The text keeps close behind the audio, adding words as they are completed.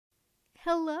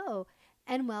Hello,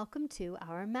 and welcome to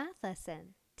our math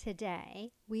lesson.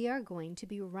 Today, we are going to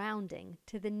be rounding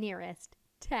to the nearest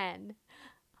 10.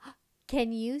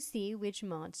 Can you see which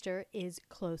monster is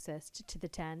closest to the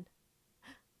 10?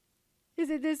 Is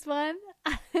it this one?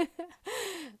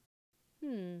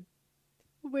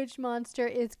 Which monster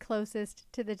is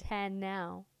closest to the 10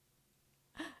 now?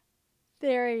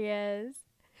 There he is.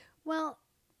 Well,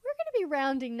 we're going to be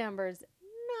rounding numbers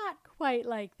not quite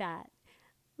like that.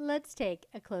 Let's take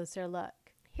a closer look.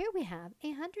 Here we have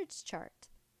a hundreds chart.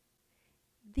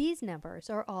 These numbers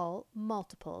are all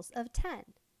multiples of 10.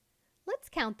 Let's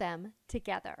count them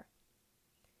together.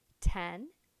 10,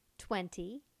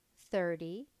 20,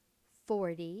 30,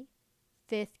 40,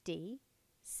 50,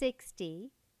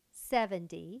 60,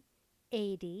 70,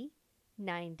 80,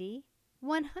 90,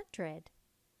 100.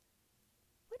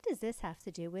 What does this have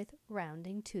to do with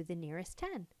rounding to the nearest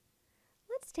 10?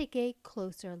 Let's take a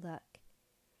closer look.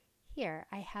 Here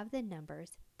I have the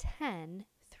numbers 10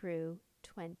 through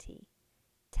 20.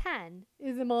 10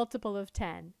 is a multiple of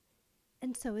 10,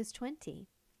 and so is 20.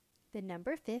 The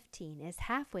number 15 is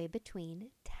halfway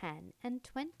between 10 and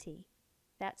 20.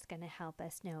 That's going to help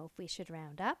us know if we should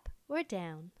round up or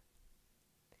down.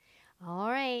 All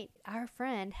right, our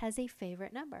friend has a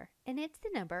favorite number, and it's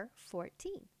the number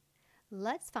 14.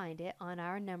 Let's find it on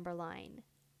our number line.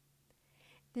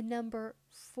 The number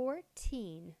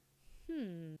 14,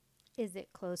 is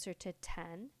it closer to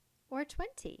 10 or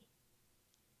 20?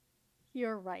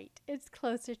 You're right, it's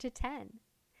closer to 10.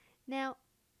 Now,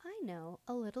 I know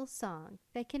a little song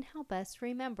that can help us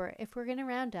remember if we're going to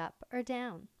round up or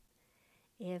down.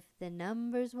 If the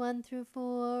numbers 1 through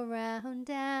 4 round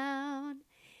down,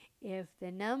 if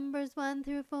the numbers 1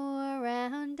 through 4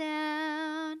 round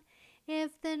down,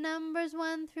 if the numbers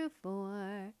 1 through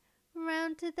 4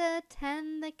 round to the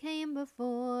 10 that came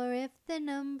before, if the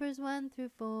numbers 1 through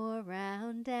 4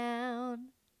 round down.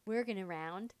 We're going to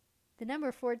round the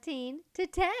number 14 to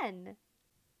 10.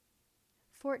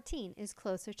 14 is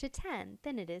closer to 10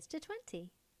 than it is to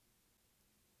 20.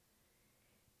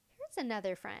 Here's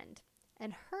another friend,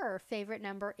 and her favorite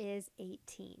number is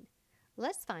 18.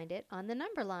 Let's find it on the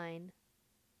number line.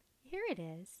 Here it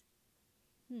is.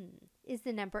 Is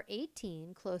the number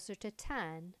 18 closer to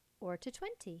 10 or to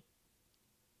 20?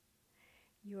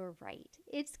 You're right.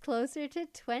 It's closer to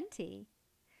 20.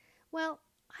 Well,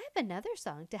 I have another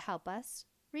song to help us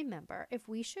remember if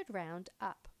we should round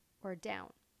up or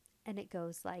down. And it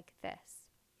goes like this.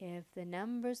 If the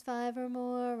numbers 5 or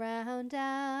more, round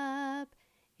up.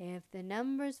 If the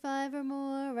numbers 5 or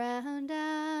more, round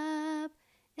up.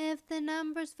 If the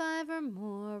numbers 5 or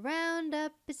more, round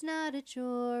up. It's not a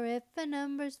chore. If the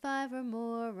numbers 5 or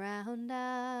more, round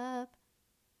up.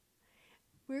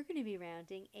 We're going to be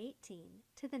rounding 18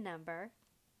 to the number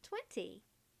 20.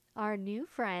 Our new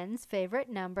friend's favorite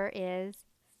number is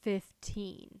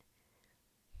 15.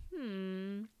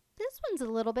 This one's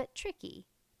a little bit tricky.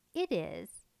 It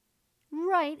is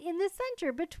right in the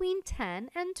center between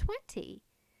 10 and 20.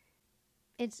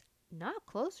 It's not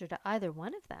closer to either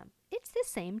one of them. It's the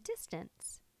same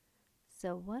distance.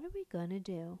 So what are we going to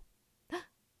do?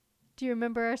 Do you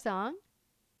remember our song?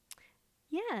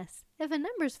 Yes, if a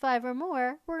number's 5 or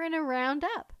more, we're going to round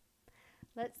up.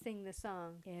 Let's sing the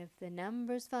song. If the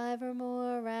number's 5 or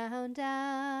more, round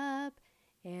up.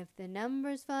 If the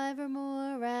number's 5 or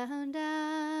more, round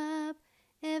up.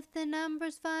 If the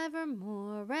number's 5 or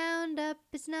more, round up.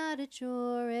 It's not a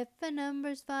chore. If a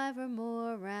number's 5 or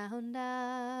more, round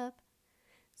up.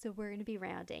 So we're going to be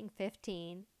rounding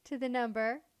 15 to the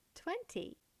number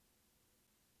 20.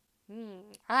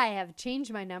 I have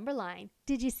changed my number line.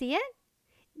 Did you see it?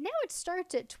 Now it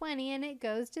starts at 20 and it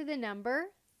goes to the number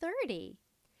 30.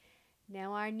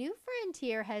 Now our new friend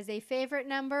here has a favorite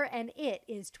number and it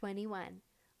is 21.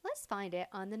 Let's find it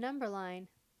on the number line.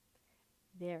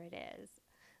 There it is.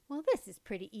 Well, this is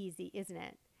pretty easy, isn't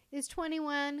it? Is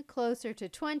 21 closer to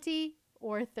 20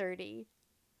 or 30?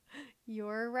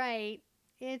 You're right.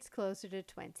 It's closer to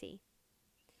 20.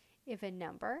 If a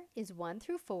number is 1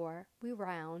 through 4, we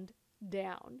round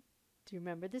down. Do you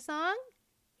remember the song?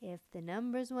 If the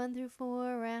numbers 1 through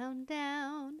 4 round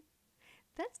down.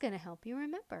 That's going to help you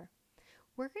remember.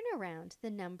 We're going to round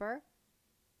the number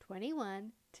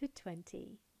 21 to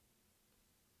 20.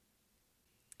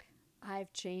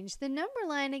 I've changed the number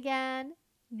line again.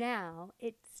 Now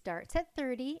it starts at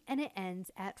 30 and it ends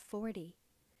at 40.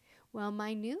 Well,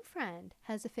 my new friend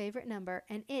has a favorite number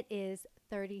and it is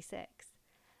 36.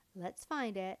 Let's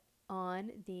find it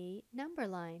on the number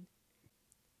line.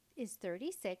 Is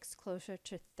 36 closer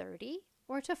to 30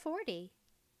 or to 40?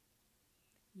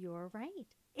 You're right.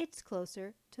 It's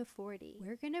closer to 40.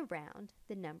 We're going to round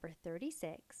the number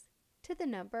 36 to the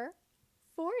number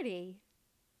 40.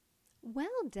 Well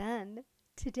done!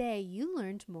 Today you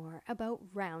learned more about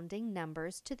rounding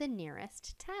numbers to the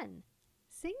nearest 10.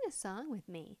 Sing the song with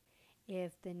me.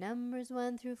 If the numbers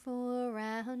 1 through 4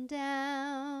 round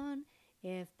down,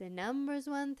 if the numbers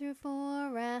 1 through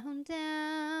 4 round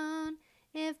down,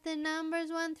 if the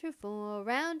numbers 1 through 4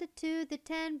 rounded to the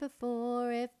 10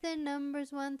 before, if the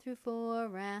numbers 1 through 4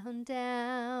 round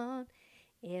down,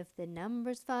 if the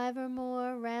numbers 5 or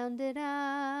more rounded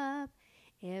up,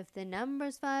 if the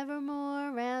numbers 5 or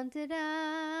more rounded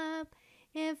up,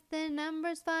 if the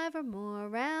numbers 5 or more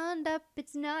round up,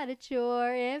 it's not a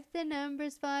chore. If the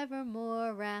numbers 5 or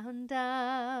more round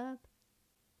up.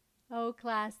 Oh,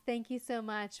 class, thank you so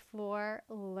much for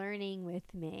learning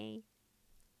with me.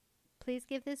 Please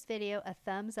give this video a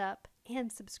thumbs up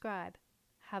and subscribe.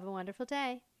 Have a wonderful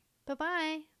day.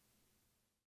 Bye-bye.